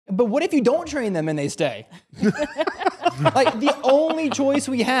But what if you don't train them and they stay? Like the only choice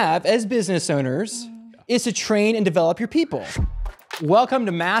we have as business owners is to train and develop your people. Welcome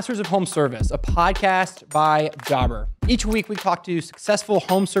to Masters of Home Service, a podcast by Jobber. Each week we talk to successful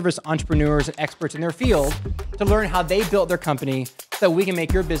home service entrepreneurs and experts in their field to learn how they built their company so we can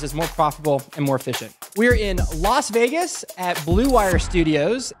make your business more profitable and more efficient. We're in Las Vegas at Blue Wire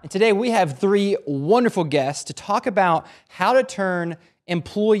Studios, and today we have three wonderful guests to talk about how to turn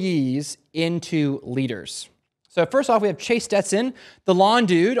employees into leaders. So first off, we have Chase Stetson, the lawn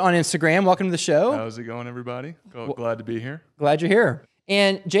dude on Instagram. Welcome to the show. How's it going, everybody? Glad to be here. Glad you're here.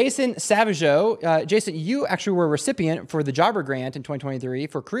 And Jason Savageau. Jason, you actually were a recipient for the Jobber Grant in 2023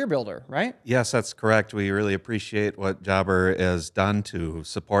 for Career Builder, right? Yes, that's correct. We really appreciate what Jobber has done to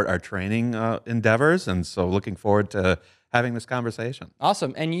support our training endeavors, and so looking forward to having this conversation.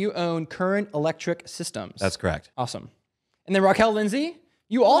 Awesome. And you own Current Electric Systems. That's correct. Awesome. And then Raquel Lindsay,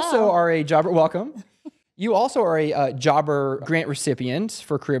 you also are a Jobber, welcome. You also are a Jobber Grant recipient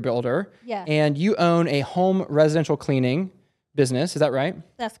for Career Builder. Yeah. And you own a home residential cleaning business, is that right?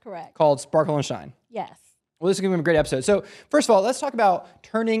 That's correct. Called Sparkle and Shine. Yes. Well, this is going to be a great episode. So first of all, let's talk about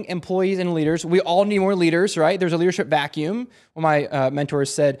turning employees into leaders. We all need more leaders, right? There's a leadership vacuum. One of my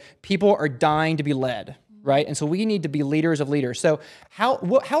mentors said, people are dying to be led, right? And so we need to be leaders of leaders. So how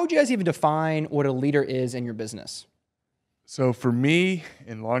would you guys even define what a leader is in your business? So for me,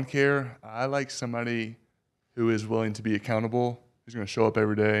 in lawn care, I like somebody who is willing to be accountable, who's going to show up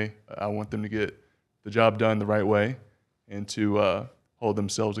every day. I want them to get the job done the right way and to hold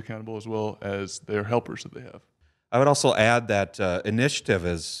themselves accountable as well as their helpers that they have. I would also add that initiative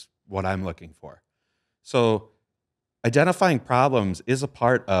is what I'm looking for. So identifying problems is a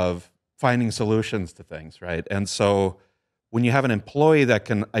part of finding solutions to things, right? And so when you have an employee that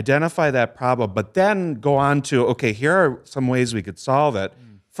can identify that problem, but then go on to, okay, here are some ways we could solve it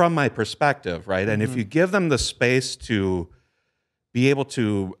from my perspective, right? And if you give them the space to be able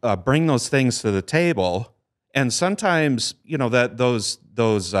to bring those things to the table, and sometimes, you know, that those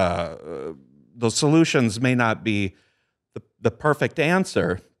solutions may not be the perfect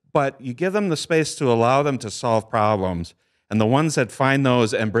answer, but you give them the space to allow them to solve problems, and the ones that find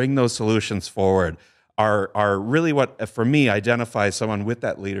those and bring those solutions forward are really what, for me, identifies someone with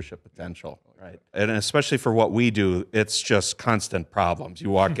that leadership potential, right? And especially for what we do, it's just constant problems.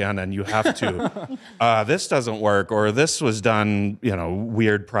 You walk in and you have to, this doesn't work, or this was done, you know,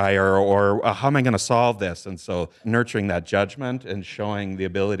 weird prior, or how am I going to solve this? And so nurturing that judgment and showing the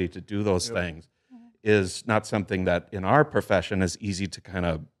ability to do those things is not something that in our profession is easy to kind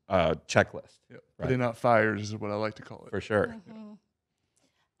of checklist. Yep. Right? Putting out fires is what I like to call it. For sure.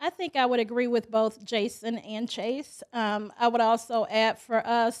 I think I would agree with both Jason and Chase. I would also add for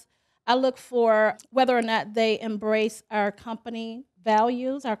us, I look for whether or not they embrace our company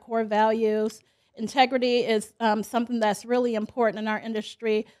values, our core values. Integrity is something that's really important in our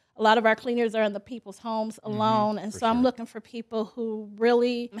industry. A lot of our cleaners are in the people's homes alone, and so I'm looking for people who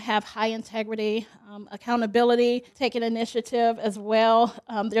really have high integrity, accountability, taking initiative as well.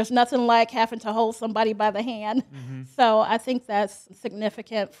 There's nothing like having to hold somebody by the hand. So I think that's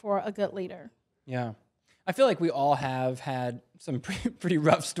significant for a good leader. Yeah. I feel like we all have had some pretty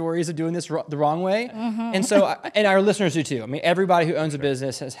rough stories of doing this the wrong way. And so, and our listeners do too. I mean, everybody who owns a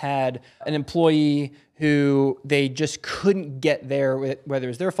business has had an employee who they just couldn't get there, whether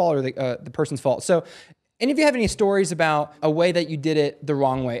it's their fault or the person's fault. So any of you have any stories about a way that you did it the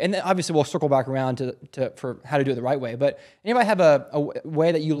wrong way? And then obviously we'll circle back around for how to do it the right way. But anybody have a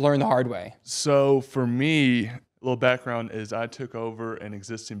way that you learned the hard way? So for me, a little background is I took over an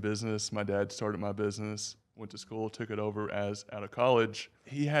existing business. My dad started my business, went to school, took it over out of college.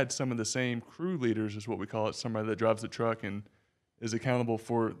 He had some of the same crew leaders, is what we call it, somebody that drives the truck and is accountable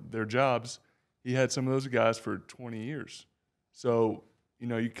for their jobs. He had some of those guys for 20 years. So, you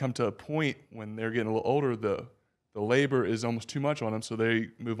know, you come to a point when they're getting a little older, the labor is almost too much on them, so they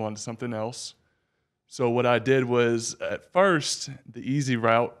move on to something else. So what I did was, at first, the easy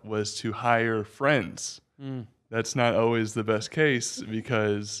route was to hire friends. That's not always the best case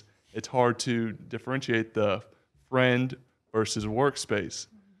because it's hard to differentiate the friend versus workspace.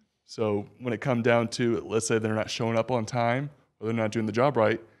 So when it comes down to, let's say they're not showing up on time or they're not doing the job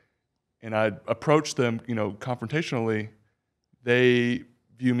right, and I approach them, you know, confrontationally, they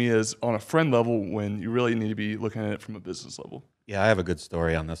view me as on a friend level when you really need to be looking at it from a business level. Yeah, I have a good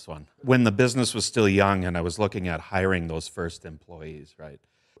story on this one. When the business was still young and I was looking at hiring those first employees, right,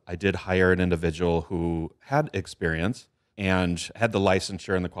 I did hire an individual who had experience and had the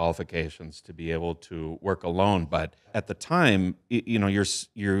licensure and the qualifications to be able to work alone. But at the time, you know,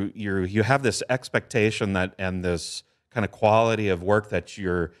 you have this expectation that and this kind of quality of work that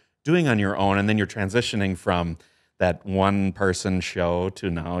you're doing on your own, and then you're transitioning from that one person show to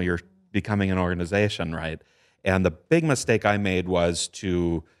now you're becoming an organization, right? And the big mistake I made was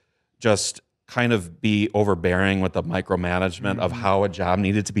to just kind of be overbearing with the micromanagement of how a job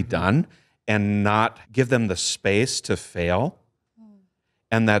needed to be done and not give them the space to fail.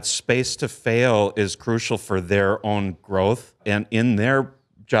 And that space to fail is crucial for their own growth and in their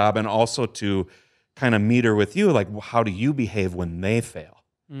job, and also to kind of meter with you, like, how do you behave when they fail?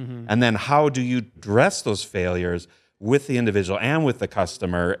 And then how do you address those failures with the individual and with the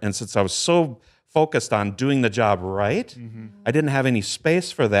customer? And since I was so focused on doing the job right, I didn't have any space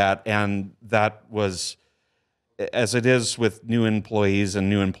for that. And that was, as it is with new employees and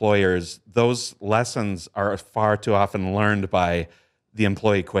new employers, those lessons are far too often learned by the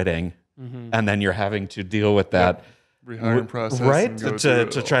employee quitting. And then you're having to deal with that. Rehiring process. Right? And go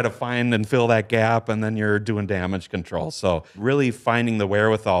To try to find and fill that gap, and then you're doing damage control. So really finding the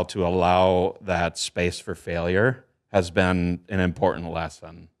wherewithal to allow that space for failure has been an important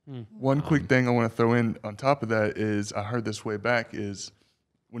lesson. One quick thing I want to throw in on top of that is, I heard this way back, is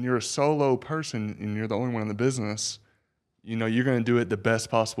when you're a solo person and you're the only one in the business, you know, you're going to do it the best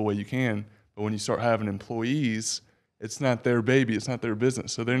possible way you can. But when you start having employees, it's not their baby, it's not their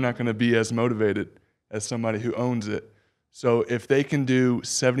business. So they're not going to be as motivated as somebody who owns it. So if they can do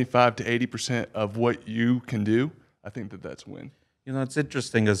 75 to 80% of what you can do, I think that that's a win. You know, it's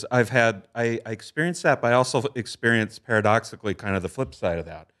interesting is I experienced that, but I also experienced paradoxically kind of the flip side of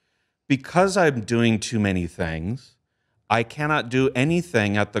that. Because I'm doing too many things, I cannot do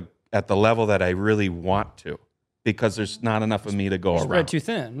anything at the level that I really want to, because there's not enough of me to go around. Spread too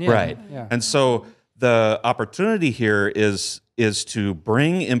thin. Yeah. Right. Yeah. And so the opportunity here is to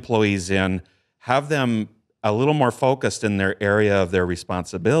bring employees in, have them a little more focused in their area of their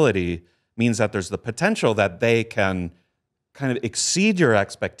responsibility, means that there's the potential that they can kind of exceed your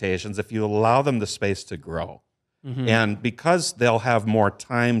expectations if you allow them the space to grow. And because they'll have more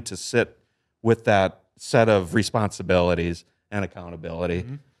time to sit with that set of responsibilities and accountability.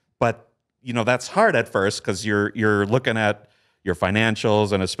 But, you know, that's hard at first, because you're looking at your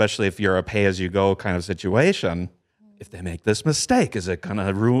financials, and especially if you're a pay-as-you-go kind of situation. If they make this mistake, is it going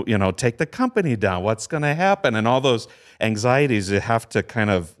to take the company down? What's going to happen? And all those anxieties, you have to kind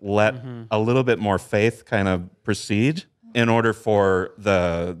of let a little bit more faith kind of proceed in order for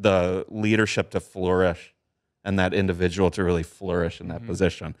the leadership to flourish and that individual to really flourish in that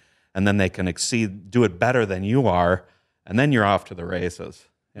position. And then they can do it better than you are, and then you're off to the races.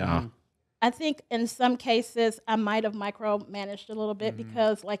 Yeah. I think in some cases I might have micromanaged a little bit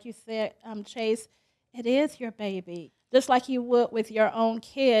because, like you said, Chase, it is your baby. Just like you would with your own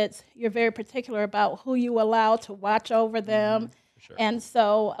kids, you're very particular about who you allow to watch over them. Sure. And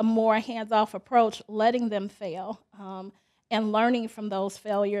so a more hands-off approach, letting them fail and learning from those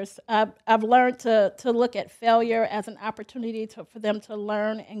failures. I've learned to look at failure as an opportunity for them to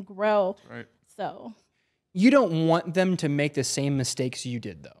learn and grow. Right. So You don't want them to make the same mistakes you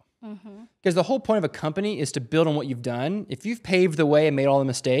did, though. Because the whole point of a company is to build on what you've done. If you've paved the way and made all the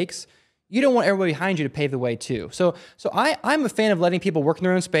mistakes, you don't want everybody behind you to pave the way too. So I'm a fan of letting people work in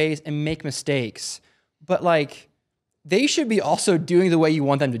their own space and make mistakes, but like they should be also doing the way you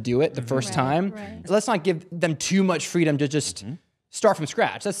want them to do it the first time. Right. So let's not give them too much freedom to just start from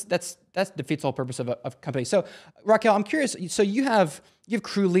scratch. That defeats the whole purpose of a company. So Raquel, I'm curious. So you have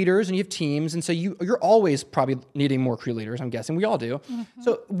crew leaders and you have teams, and so you're always probably needing more crew leaders. I'm guessing we all do.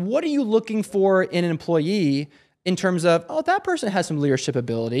 So what are you looking for in an employee? In terms of, oh, that person has some leadership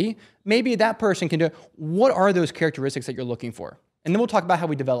ability. Maybe that person can do it. What are those characteristics that you're looking for? And then we'll talk about how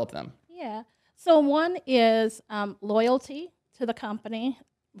we develop them. yeah. So one is loyalty to the company.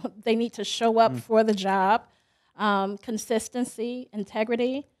 They need to show up for the job. Consistency,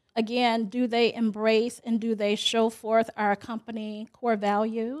 integrity. Again, do they embrace and do they show forth our company core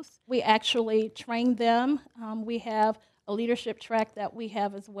values? We actually train them. We have a leadership track that we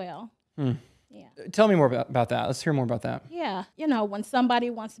have as well. Yeah. Tell me more about that. Let's hear more about that. Yeah. You know, when somebody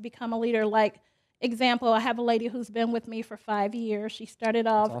wants to become a leader, like, example, I have a lady who's been with me for 5 years. She started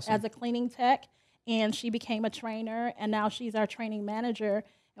off awesome. as a cleaning tech, and she became a trainer, and now she's our training manager.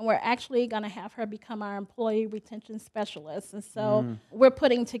 And we're actually going to have her become our employee retention specialist. And so we're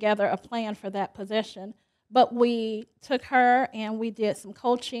putting together a plan for that position. But we took her and we did some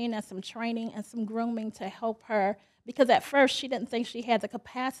coaching and some training and some grooming to help her, because at first she didn't think she had the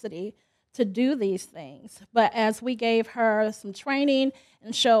capacity to do these things. But as we gave her some training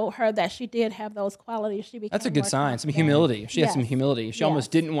and showed her that she did have those qualities, she became That's a good more sign. Some confident. humility. She had some Yes. humility. She almost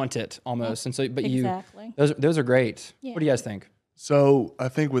didn't want it, almost. And so, but Exactly. those are great. Yeah. What do you guys think? So I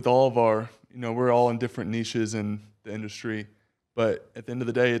think with all of our, we're all in different niches and the industry. But at the end of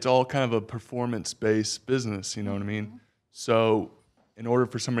the day, it's all kind of a performance-based business, you know what I mean? So in order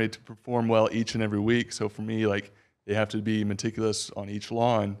for somebody to perform well each and every week, so for me, like, they have to be meticulous on each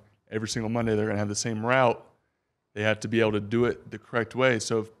lawn. Every single Monday, they're going to have the same route. They have to be able to do it the correct way.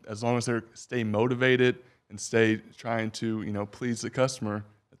 So as long as they stay motivated and stay trying to, you know, please the customer,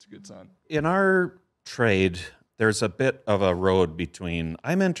 that's a good sign. In our trade, there's a bit of a road between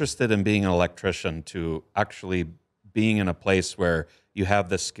I'm interested in being an electrician to actually being in a place where you have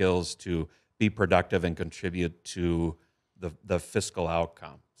the skills to be productive and contribute to the fiscal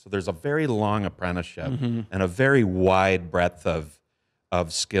outcome. So there's a very long apprenticeship and a very wide breadth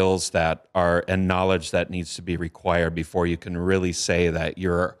of skills that are and knowledge that needs to be required before you can really say that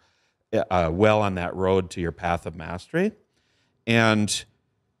you're well on that road to your path of mastery. And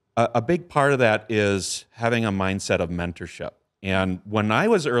a big part of that is having a mindset of mentorship. And when I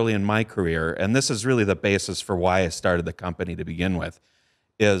was early in my career, and this is really the basis for why I started the company to begin with,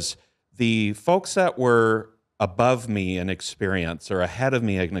 is the folks that were above me in experience or ahead of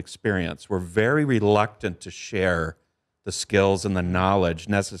me in experience were very reluctant to share the skills and the knowledge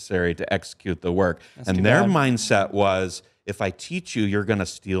necessary to execute the work. And their mindset was, if I teach you, you're going to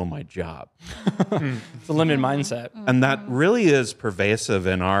steal my job. It's a limited mindset. And that really is pervasive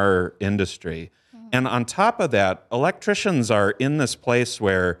in our industry. And on top of that, electricians are in this place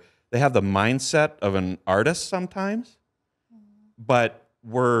where they have the mindset of an artist sometimes, but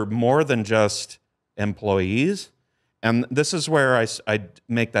we're more than just employees. And this is where I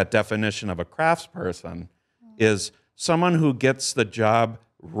make that definition of a craftsperson is someone who gets the job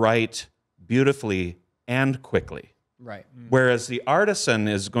right beautifully and quickly. Right. Whereas the artisan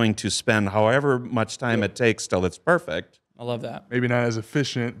is going to spend however much time it takes till it's perfect. I love that. Maybe not as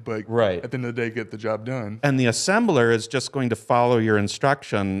efficient, but Right. at the end of the day, get the job done. And the assembler is just going to follow your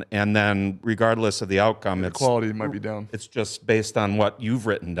instruction, and then regardless of the outcome, The quality might be down. it's just based on what you've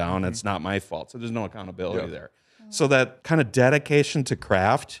written down. It's not my fault. So there's no accountability Yeah. there. So that kind of dedication to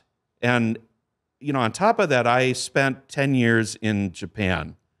craft. And, you know, on top of that, I spent 10 years in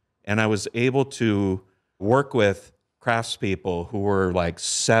Japan, and I was able to work with craftspeople who were like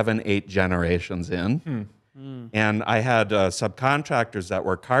 7, 8 generations in. And I had subcontractors that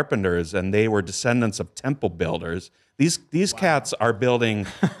were carpenters, and they were descendants of temple builders. These cats are building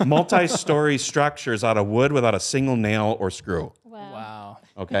multi-story structures out of wood without a single nail or screw. Wow.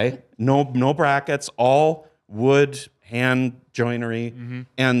 Okay, no brackets, all wood, hand joinery,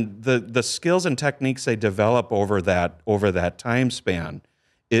 and the skills and techniques they develop over that time span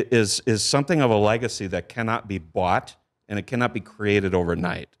is something of a legacy that cannot be bought and it cannot be created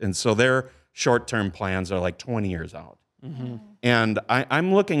overnight. And so their short-term plans are like 20 years out. And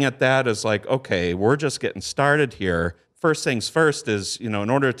I'm looking at that as like, okay, we're just getting started here. First things first is, you know, in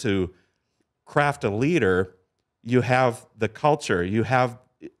order to craft a leader, you have the culture.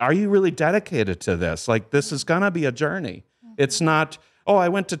 Are you really dedicated to this? Like, this is gonna be a journey. It's not, oh, I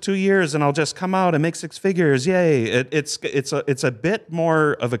went to 2 years and I'll just come out and make 6 figures. Yay! It's a bit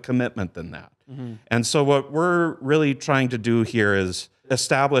more of a commitment than that. And so what we're really trying to do here is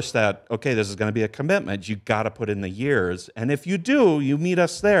establish that, okay, this is going to be a commitment. You got to put in the years. And if you do, you meet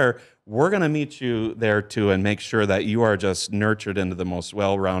us there, we're going to meet you there too and make sure that you are just nurtured into the most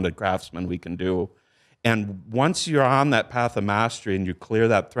well-rounded craftsman we can do. And once you're on that path of mastery and you clear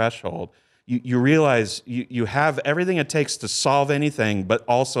that threshold, you realize you have everything it takes to solve anything, but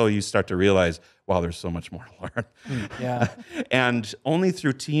also you start to realize, wow, there's so much more to learn. Yeah. And only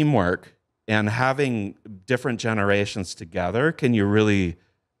through teamwork and having different generations together can you really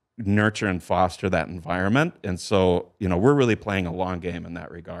nurture and foster that environment. And so, you know, we're really playing a long game in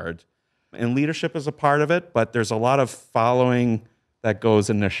that regard. And leadership is a part of it, but there's a lot of following that goes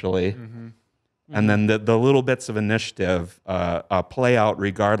initially. And then the little bits of initiative play out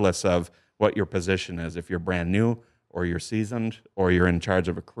regardless of what your position is. If you're brand new or you're seasoned or you're in charge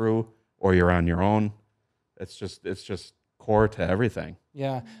of a crew or you're on your own, it's just core to everything.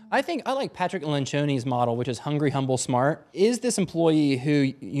 Yeah, I think I like Patrick Lencioni's model, which is hungry, humble, smart. Is this employee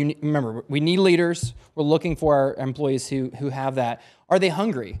who, remember, we need leaders. We're looking for our employees who have that. Are they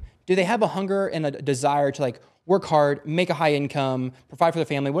hungry? Do they have a hunger and a desire to like work hard, make a high income, provide for their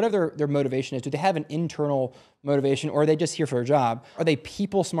family, whatever their motivation is? Do they have an internal motivation, or are they just here for a job? Are they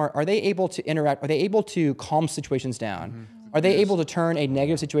people smart? Are they able to interact? Are they able to calm situations down? Are they able to turn a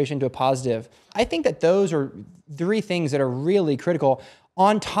negative situation into a positive? I think that those are 3 things that are really critical.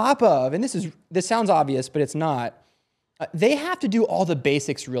 On top of, and this sounds obvious, but it's not, they have to do all the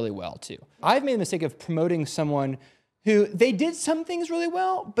basics really well too. I've made the mistake of promoting someone who they did some things really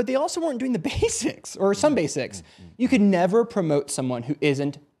well, but they also weren't doing the basics or some basics. You could never promote someone who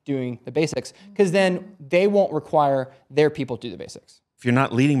isn't doing the basics, because then they won't require their people to do the basics. If you're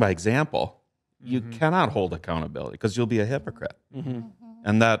not leading by example, you cannot hold accountability because you'll be a hypocrite.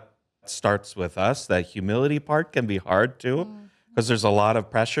 And that starts with us. That humility part can be hard too, because there's a lot of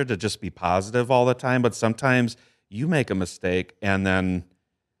pressure to just be positive all the time. But sometimes you make a mistake, and then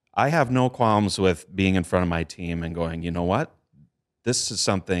I have no qualms with being in front of my team and going, you know what? This is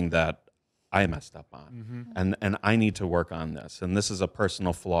something that I messed up on, and I need to work on this. And this is a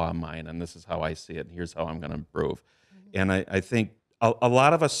personal flaw of mine, and this is how I see it, and here's how I'm going to improve. And I think a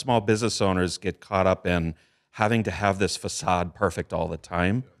lot of us small business owners get caught up in having to have this facade perfect all the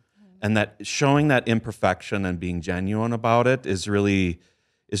time. And that showing that imperfection and being genuine about it is really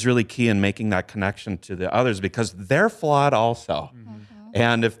key in making that connection to the others, because they're flawed also.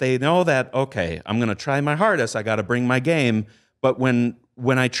 And if they know that, okay, I'm going to try my hardest, I got to bring my game. But when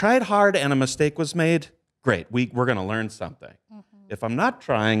I tried hard and a mistake was made, great, we're going to learn something. If I'm not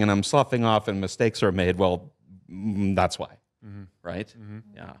trying and I'm sloughing off and mistakes are made, well, that's why, right?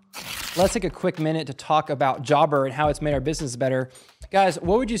 Yeah. Let's take a quick minute to talk about Jobber and how it's made our business better. Guys,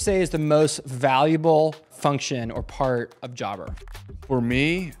 what would you say is the most valuable function or part of Jobber? For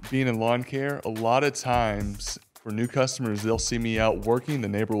me, being in lawn care, a lot of times for new customers, they'll see me out working. The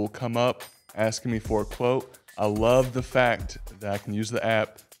neighbor will come up asking me for a quote. I love the fact that I can use the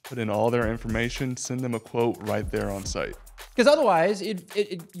app, put in all their information, send them a quote right there on site. Because otherwise, you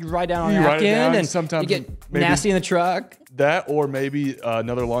write down on a napkin and sometimes you get nasty in the truck. That, or maybe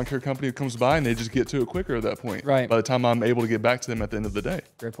another lawn care company comes by and they just get to it quicker at that point. Right. By the time I'm able to get back to them at the end of the day.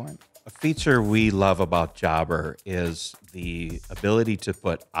 Great point. A feature we love about Jobber is the ability to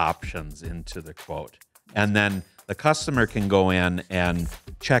put options into the quote. And then the customer can go in and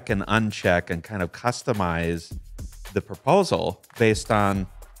check and uncheck and kind of customize the proposal based on,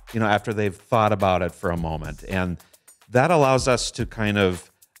 after they've thought about it for a moment. And that allows us to kind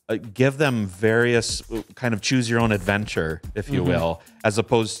of give them various kind of choose your own adventure, if you will, as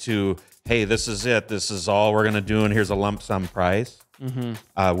opposed to, hey, this is it. This is all we're going to do, and here's a lump sum price.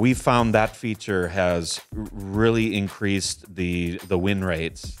 We found that feature has really increased the win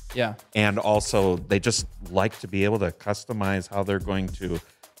rates. Yeah. And also, they just like to be able to customize how they're going to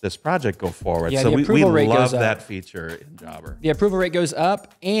this project go forward. Yeah, so we love goes up. that feature in Jobber. The approval rate goes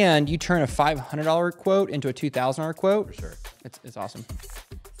up, and you turn a $500 quote into a $2,000 quote. For sure. It's awesome.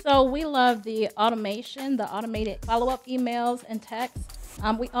 So we love the automation, the automated follow-up emails and texts.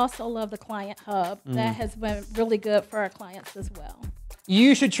 We also love the client hub. That has been really good for our clients as well.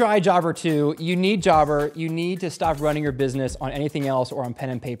 You should try Jobber too. You need Jobber. You need to stop running your business on anything else or on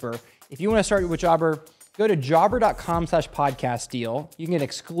pen and paper. If you want to start with Jobber, go to jobber.com/podcast deal. You can get an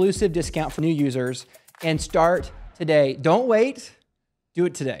exclusive discount for new users and start today. Don't wait. Do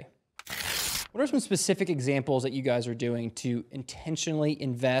it today. What are some specific examples that you guys are doing to intentionally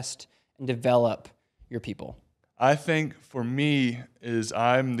invest and develop your people? I think for me is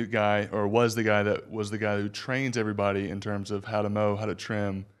I'm the guy, or was the guy who trains everybody in terms of how to mow, how to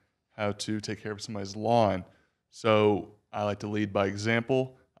trim, how to take care of somebody's lawn. So I like to lead by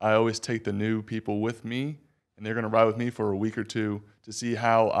example. I always take the new people with me, and they're going to ride with me for a week or two to see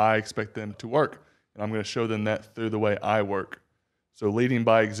how I expect them to work. And I'm going to show them that through the way I work. So leading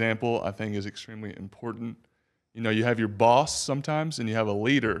by example, I think, is extremely important. You have your boss sometimes, and you have a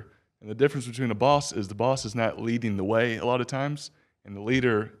leader. And the difference between a boss is the boss is not leading the way a lot of times, and the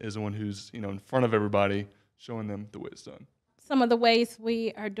leader is the one who's, in front of everybody, showing them the way it's done. Some of the ways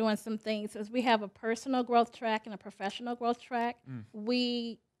we are doing some things is we have a personal growth track and a professional growth track.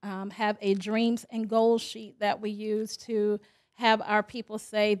 We have a dreams and goals sheet that we use to have our people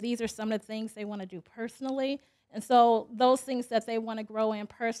say these are some of the things they want to do personally. And so those things that they want to grow in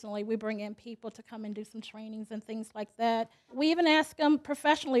personally, we bring in people to come and do some trainings and things like that. We even ask them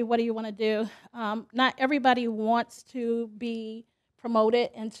professionally, what do you want to do? Not everybody wants to be promoted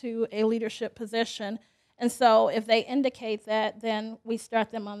into a leadership position. And so if they indicate that, then we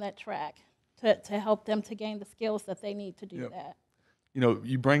start them on that track to help them to gain the skills that they need to do that.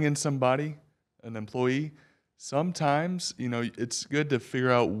 You bring in somebody, an employee, sometimes, it's good to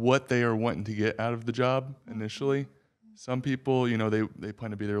figure out what they are wanting to get out of the job initially. Some people, they plan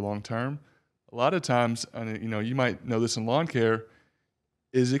to be there long term. A lot of times, and you might know this in lawn care,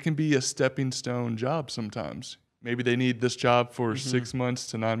 is it can be a stepping stone job sometimes. Maybe they need this job for 6 months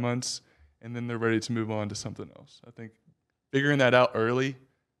to 9 months, and then they're ready to move on to something else. I think figuring that out early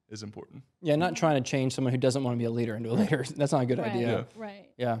is important. Yeah, not trying to change someone who doesn't want to be a leader into a leader. That's not a good idea. Right.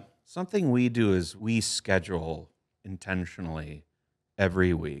 Yeah. Something we do is we schedule intentionally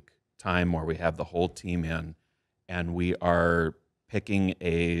every week time where we have the whole team in, and we are picking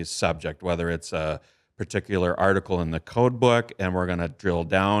a subject, whether it's a particular article in the code book and we're going to drill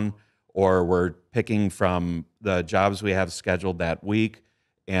down, or we're picking from the jobs we have scheduled that week.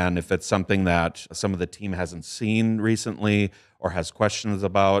 And if it's something that some of the team hasn't seen recently or has questions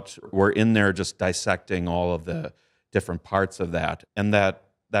about, we're in there just dissecting all of the different parts of that. And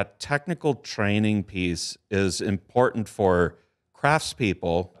that technical training piece is important for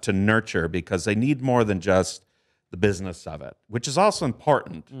craftspeople to nurture because they need more than just the business of it, which is also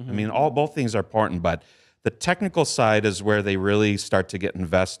important. I mean, both things are important, but the technical side is where they really start to get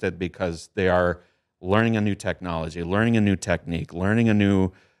invested because they are learning a new technology, learning a new technique, learning a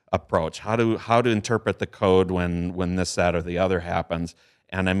new approach, how to interpret the code when this, that, or the other happens.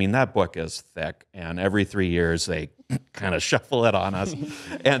 And I mean, that book is thick, and every 3 years they kind of shuffle it on us.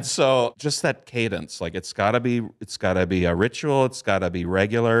 And so just that cadence, like it's gotta be a ritual, it's gotta be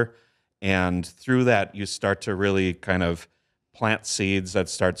regular. And through that, you start to really kind of plant seeds that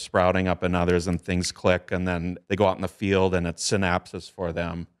start sprouting up in others and things click, and then they go out in the field and it's synapses for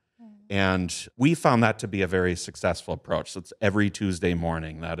them. And we found that to be a very successful approach. So it's every Tuesday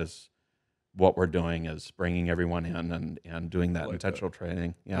morning. That is what we're doing, is bringing everyone in and doing that intentional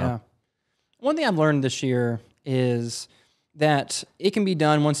training. Yeah. One thing I've learned this year is that it can be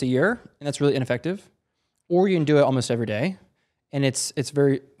done once a year, and that's really ineffective, or you can do it almost every day, and it's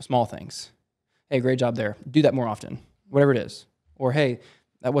very small things. Hey, great job there. Do that more often, whatever it is. Or, hey,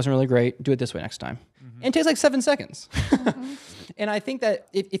 that wasn't really great. Do it this way next time. And it takes like 7 seconds. And I think that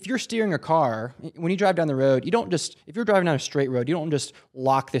if you're steering a car, when you drive down the road, you don't just, if you're driving down a straight road, you don't just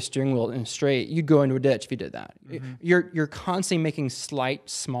lock the steering wheel in straight. You'd go into a ditch if you did that. You're constantly making slight,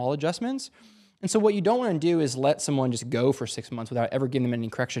 small adjustments. And so what you don't want to do is let someone just go for 6 months without ever giving them any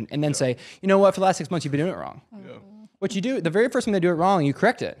correction and then say, you know what, for the last 6 months, you've been doing it wrong. What you do, the very first time they do it wrong, you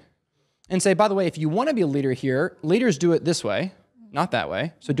correct it. And say, by the way, if you want to be a leader here, leaders do it this way, not that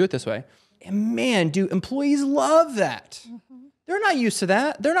way. So do it this way. And man, do employees love that. They're not used to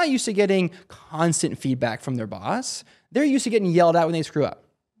that. They're not used to getting constant feedback from their boss. They're used to getting yelled at when they screw up.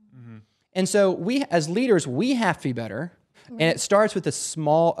 And so we, as leaders, we have to be better. And it starts with the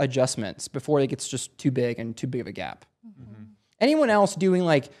small adjustments before it gets just too big and too big of a gap. Anyone else doing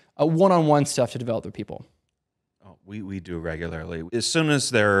like a one-on-one stuff to develop their people? Oh, we do regularly. As soon as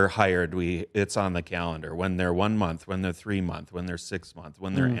they're hired, it's on the calendar. When they're 1 month, when they're 3 month, when they're 6 month,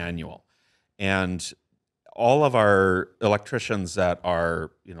 when they're annual. And all of our electricians that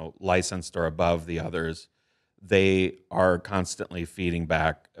are, licensed or above the others, they are constantly feeding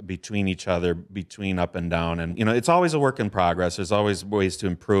back between each other, between up and down. And, it's always a work in progress. There's always ways to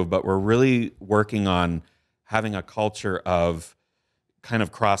improve, but we're really working on having a culture of kind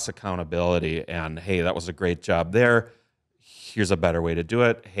of cross accountability and, hey, that was a great job there. Here's a better way to do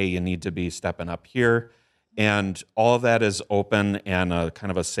it. Hey, you need to be stepping up here. And all of that is open and a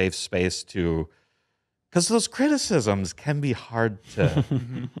kind of a safe space to, because those criticisms can be hard to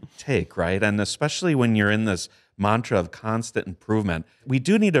take, right? And especially when you're in this mantra of constant improvement, we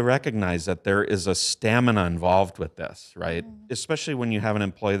do need to recognize that there is a stamina involved with this, right? Especially when you have an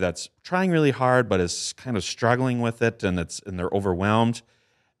employee that's trying really hard, but is kind of struggling with it and they're overwhelmed.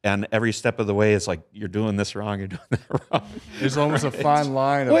 And every step of the way is like, you're doing this wrong, you're doing that wrong. There's almost a fine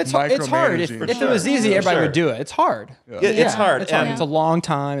line of it's hard. micromanaging. If it was easy, everybody would do it. It's hard. It's hard. It's hard. It's a long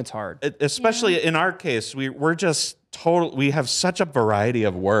time. It's hard. Especially in our case, we're just we have such a variety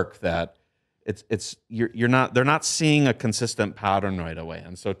of work that they're not seeing a consistent pattern right away.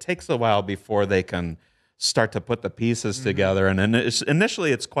 And so it takes a while before they can start to put the pieces together. And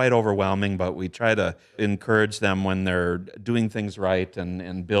initially it's quite overwhelming, but we try to encourage them when they're doing things right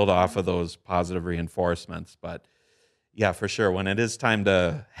and build off of those positive reinforcements. But yeah, for sure, when it is time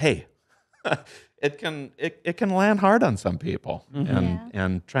to, hey, it can land hard on some people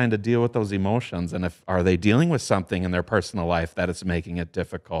and trying to deal with those emotions. And are they dealing with something in their personal life that is making it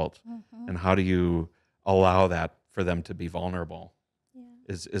difficult? And how do you allow that for them to be vulnerable?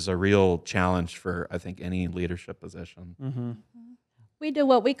 Is a real challenge for, I think, any leadership position. We do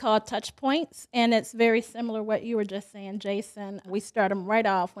what we call touch points, and it's very similar what you were just saying, Jason. We start them right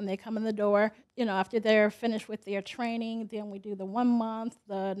off when they come in the door. After they're finished with their training, then we do the 1 month,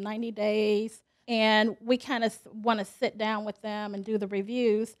 the 90 days, and we kind of want to sit down with them and do the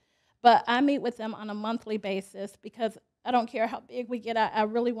reviews. But I meet with them on a monthly basis because I don't care how big we get. I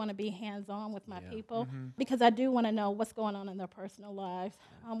really want to be hands-on with my people because I do want to know what's going on in their personal lives.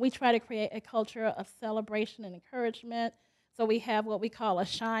 We try to create a culture of celebration and encouragement. So we have what we call a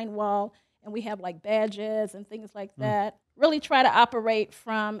shine wall, and we have like badges and things like that. Really try to operate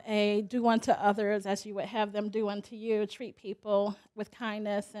from a do unto others as you would have them do unto you, treat people with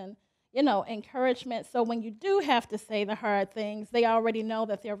kindness and, encouragement. So when you do have to say the hard things, they already know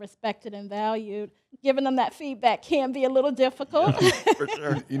that they're respected and valued. Giving them that feedback can be a little difficult. For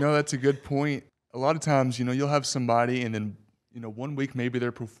sure. That's a good point. A lot of times, you'll have somebody and then, one week maybe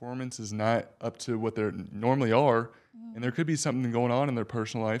their performance is not up to what they normally are. And there could be something going on in their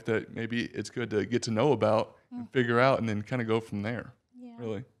personal life that maybe it's good to get to know about and figure out and then kind of go from there. Yeah.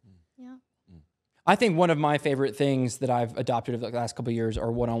 Really. Yeah. I think one of my favorite things that I've adopted over the last couple of years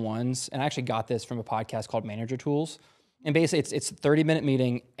are one-on-ones. And I actually got this from a podcast called Manager Tools. And basically, it's a 30-minute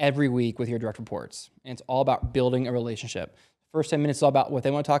meeting every week with your direct reports. And it's all about building a relationship. First 10 minutes is all about what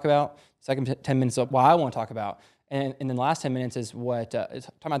they want to talk about. Second 10 minutes is what I want to talk about. And then the last 10 minutes is what is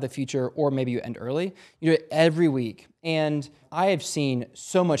talking about the future, or maybe you end early. You do it every week. And I have seen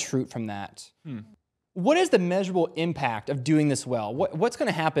so much fruit from that. What is the measurable impact of doing this well? What's going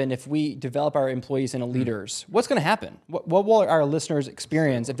to happen if we develop our employees into leaders? What's going to happen? What will our listeners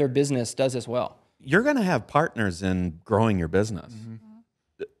experience if their business does this well? You're going to have partners in growing your business.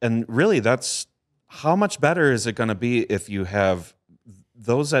 And really, that's how much better is it going to be if you have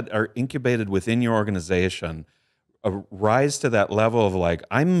those that are incubated within your organization rise to that level of like,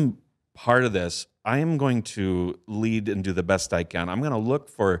 I'm part of this. I am going to lead and do the best I can. I'm going to look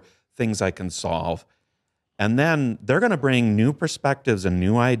for things I can solve. And then they're going to bring new perspectives and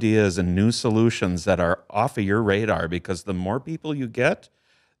new ideas and new solutions that are off of your radar, because the more people you get,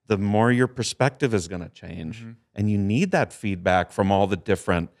 the more your perspective is going to change. And you need that feedback from all the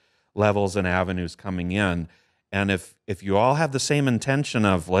different levels and avenues coming in. And if you all have the same intention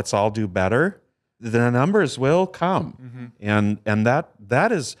of let's all do better, the numbers will come. And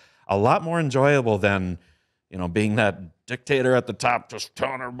that is a lot more enjoyable than, being that dictator at the top, just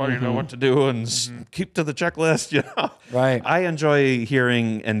telling everybody what to do and keep to the checklist. Right. I enjoy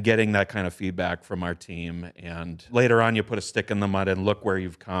hearing and getting that kind of feedback from our team. And later on, you put a stick in the mud and look where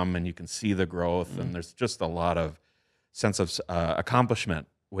you've come, and you can see the growth. And there's just a lot of sense of accomplishment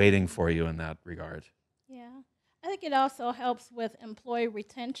waiting for you in that regard. Yeah. I think it also helps with employee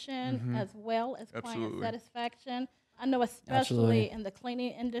retention as well as client Absolutely. satisfaction. I know especially in the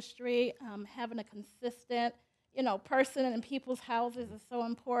cleaning industry, having a consistent, person in people's houses is so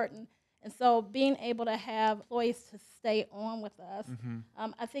important. And so being able to have employees to stay on with us,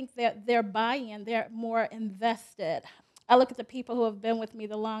 I think that their buy-in, they're more invested. I look at the people who have been with me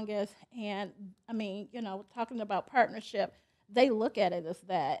the longest, and talking about partnership, they look at it as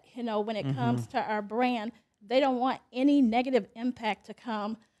that. When it comes to our brand, they don't want any negative impact to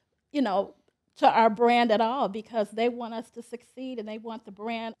come, to our brand at all, because they want us to succeed and they want the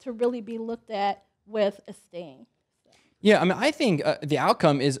brand to really be looked at with esteem. Yeah, I think the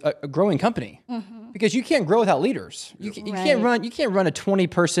outcome is a growing company, because you can't grow without leaders. You can't run a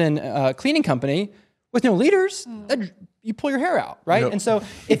 20-person cleaning company with no leaders. You pull your hair out, right? Yep. And so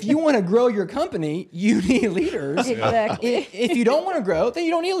if you want to grow your company, you need leaders. Exactly. If you don't want to grow, then you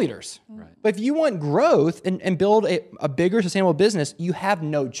don't need leaders. Right. But if you want growth and build a bigger sustainable business, you have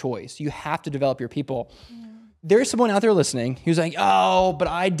no choice. You have to develop your people. There's someone out there listening who's like, oh, but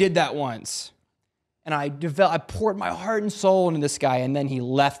I did that once. And I poured my heart and soul into this guy, and then he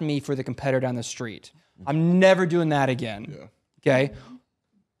left me for the competitor down the street. I'm never doing that again. Yeah. Okay?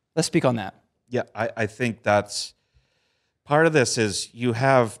 Let's speak on that. Yeah, I think that's part of this. Is you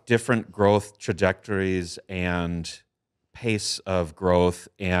have different growth trajectories and pace of growth,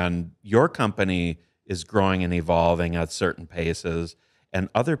 and your company is growing and evolving at certain paces, and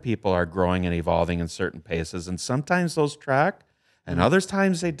other people are growing and evolving in certain paces, and sometimes those track, and other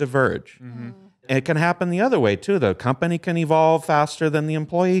times they diverge. And it can happen the other way too. The company can evolve faster than the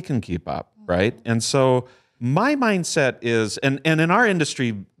employee can keep up, right? And so my mindset is, and in our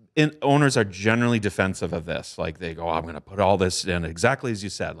industry, owners are generally defensive of this. Like they go, I'm going to put all this in, exactly as you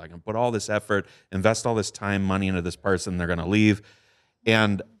said, like I'm going to put all this effort, invest all this time, money into this person, they're going to leave.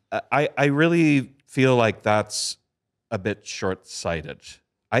 And I really feel like that's a bit short-sighted.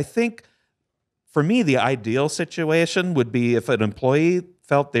 I think for me, the ideal situation would be if an employee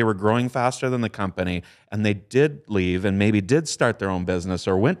felt they were growing faster than the company and they did leave and maybe did start their own business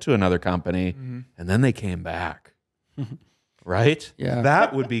or went to another company and then they came back. Right? Yeah.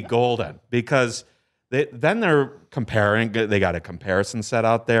 That would be golden, because then they're comparing. They got a comparison set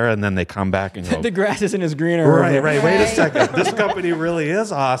out there, and then they come back and go, The grass isn't as greener. right. Wait a second. This company really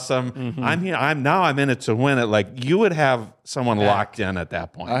is awesome. I'm here. I'm in it to win it. Like you would have someone locked in at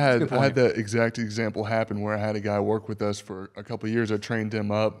that point. I had that exact example happen where I had a guy work with us for a couple of years. I trained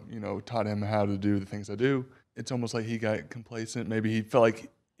him up, taught him how to do the things I do. It's almost like he got complacent. Maybe he felt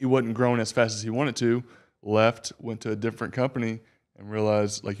like he wasn't growing as fast as he wanted to. Left, went to a different company, and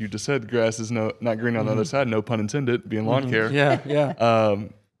realized, like you just said, grass is not green on the other side. No pun intended, being lawn care. Yeah.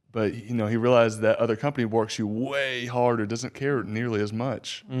 But he realized that other company works you way harder, doesn't care nearly as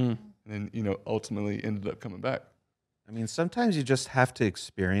much, and then ultimately ended up coming back. I mean, sometimes you just have to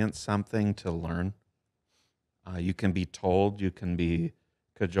experience something to learn. You can be told, you can be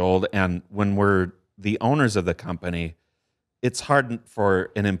cajoled, and when we're the owners of the company, it's hard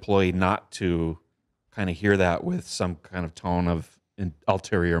for an employee not to kind of hear that with some kind of tone of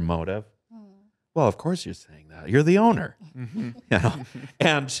ulterior motive. Well, of course you're saying that. You're the owner.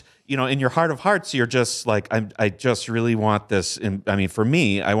 And, in your heart of hearts, you're just like, I just really want this. For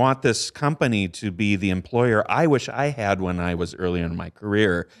me, I want this company to be the employer I wish I had when I was earlier in my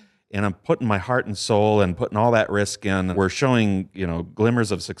career. And I'm putting my heart and soul and putting all that risk in. We're showing,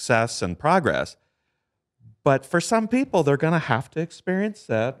 glimmers of success and progress. But for some people, they're going to have to experience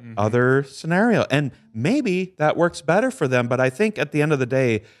that other scenario. And maybe that works better for them. But I think at the end of the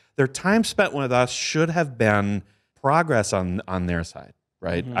day, their time spent with us should have been progress on their side,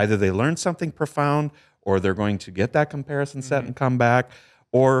 right? Either they learned something profound, or they're going to get that comparison set and come back,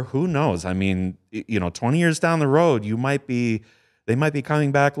 or who knows? 20 years down the road, they might be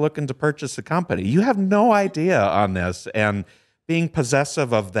coming back looking to purchase a company. You have no idea on this, and being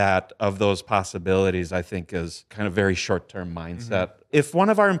possessive of those possibilities, I think, is kind of very short-term mindset. If one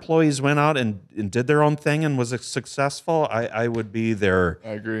of our employees went out and did their own thing and was successful, I would be their. I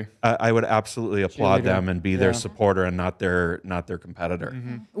agree. I would absolutely applaud them and be their supporter and not their competitor.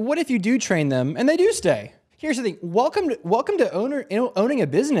 What if you do train them and they do stay? Here's the thing. Welcome to owning a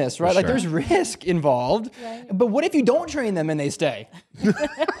business, right? Like there's risk involved. Right. But what if you don't train them and they stay?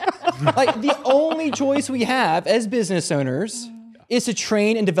 Like the only choice we have as business owners is to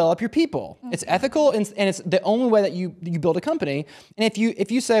train and develop your people. It's ethical and it's the only way that you build a company. And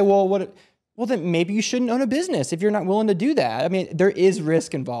if you say, well, then maybe you shouldn't own a business if you're not willing to do that. I mean, there is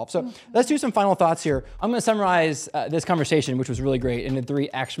risk involved. So let's do some final thoughts here. I'm going to summarize this conversation, which was really great, into 3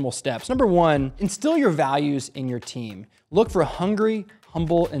 actionable steps. Number 1, instill your values in your team. Look for hungry,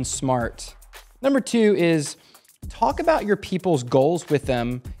 humble, and smart. Number 2 is talk about your people's goals with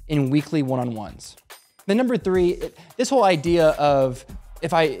them in weekly one-on-ones. Then number 3, this whole idea of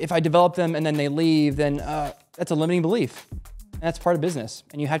if I develop them and then they leave, then that's a limiting belief. And that's part of business,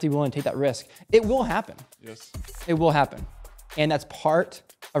 and you have to be willing to take that risk. It will happen. Yes. It will happen. And that's part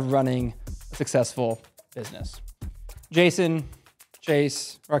of running a successful business. Jason,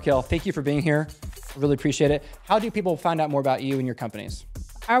 Chase, Raquel, thank you for being here. I really appreciate it. How do people find out more about you and your companies?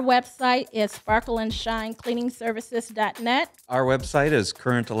 Our website is sparkleandshinecleaningservices.net. Our website is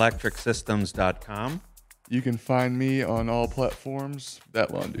currentelectricsystems.com. You can find me on all platforms,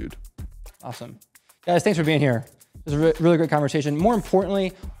 That Lawn Dude. Awesome. Guys, thanks for being here. It was a really great conversation. More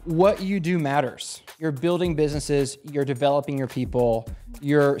importantly, what you do matters. You're building businesses, you're developing your people,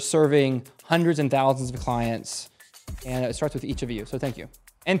 you're serving hundreds and thousands of clients, and it starts with each of you, so thank you.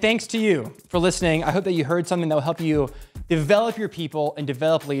 And thanks to you for listening. I hope that you heard something that will help you develop your people and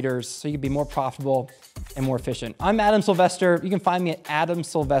develop leaders so you can be more profitable and more efficient. I'm Adam Sylvester. You can find me at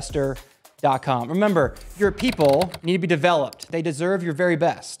adamsylvester.com. Remember, your people need to be developed. They deserve your very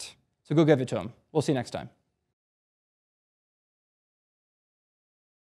best, so go give it to them. We'll see you next time.